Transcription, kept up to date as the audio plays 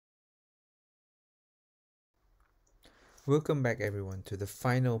Welcome back everyone to the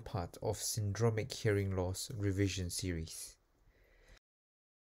final part of Syndromic Hearing Loss Revision Series.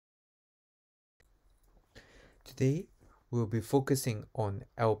 Today, we'll be focusing on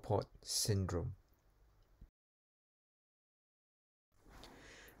Alport Syndrome.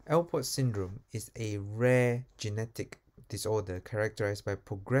 Alport Syndrome is a rare genetic disorder characterized by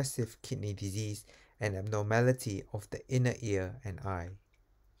progressive kidney disease and abnormality of the inner ear and eye.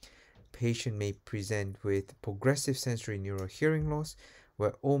 Patient may present with progressive sensory neural hearing loss,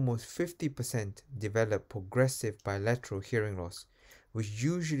 where almost 50% develop progressive bilateral hearing loss, which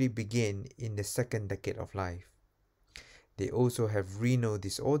usually begin in the second decade of life. They also have renal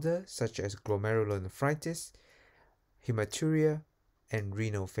disorder such as glomerulonephritis, hematuria, and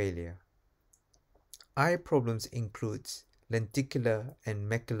renal failure. Eye problems includes lenticular and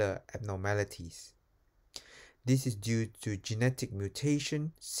macular abnormalities. This is due to genetic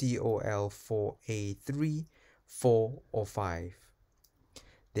mutation COL4A3, 4, or 5.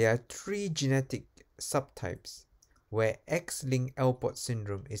 There are 3 genetic subtypes, where X-linked Alport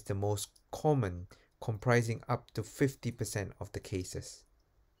syndrome is the most common, comprising up to 50% of the cases.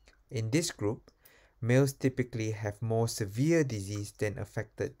 In this group, males typically have more severe disease than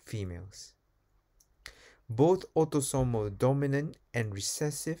affected females. Both autosomal dominant and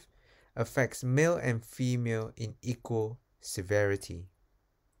recessive affects male and female in equal severity.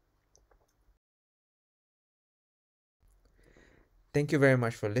 Thank you very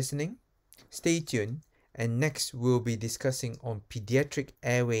much for listening. Stay tuned, and next we'll be discussing on pediatric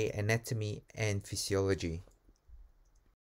airway anatomy and physiology.